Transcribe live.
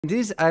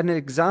This is an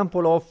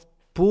example of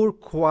poor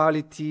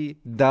quality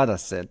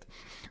dataset.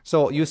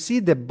 So you see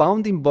the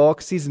bounding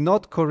box is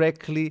not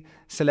correctly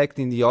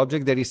selecting the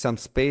object. There is some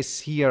space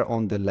here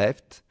on the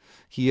left.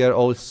 Here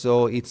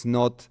also it's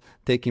not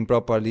taking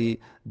properly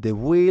the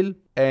wheel.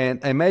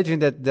 And imagine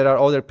that there are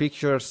other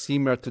pictures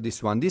similar to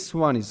this one. This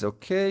one is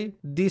okay.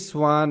 This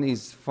one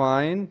is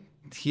fine.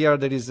 Here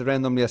there is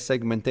randomly a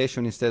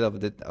segmentation instead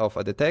of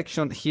a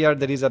detection. Here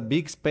there is a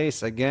big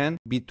space again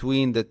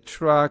between the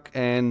truck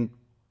and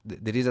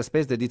there is a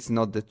space that it's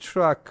not the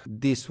truck.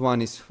 This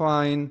one is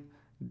fine.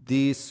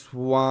 This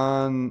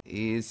one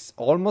is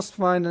almost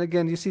fine. And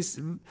again, you see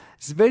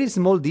it's very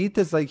small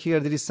details, like here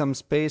there is some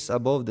space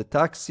above the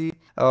taxi,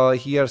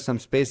 here some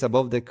space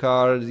above the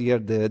car, here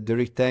the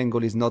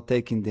rectangle is not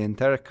taking the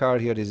entire car,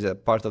 here is a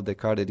part of the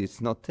car that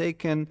is not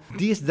taken.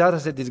 This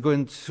dataset is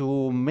going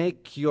to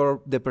make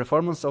the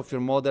performance of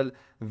your model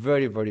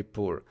very, very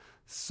poor.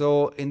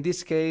 So in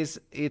this case,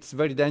 it's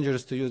very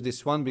dangerous to use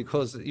this one,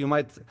 because you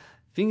might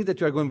think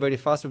that you are going very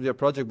fast with your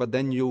project, but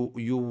then you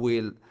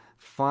will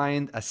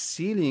find a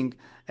ceiling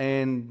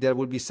and there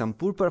will be some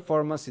poor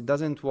performance, it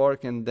doesn't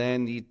work, and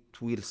then it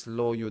will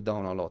slow you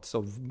down a lot.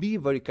 So be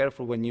very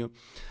careful when you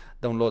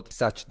download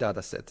such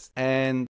datasets. And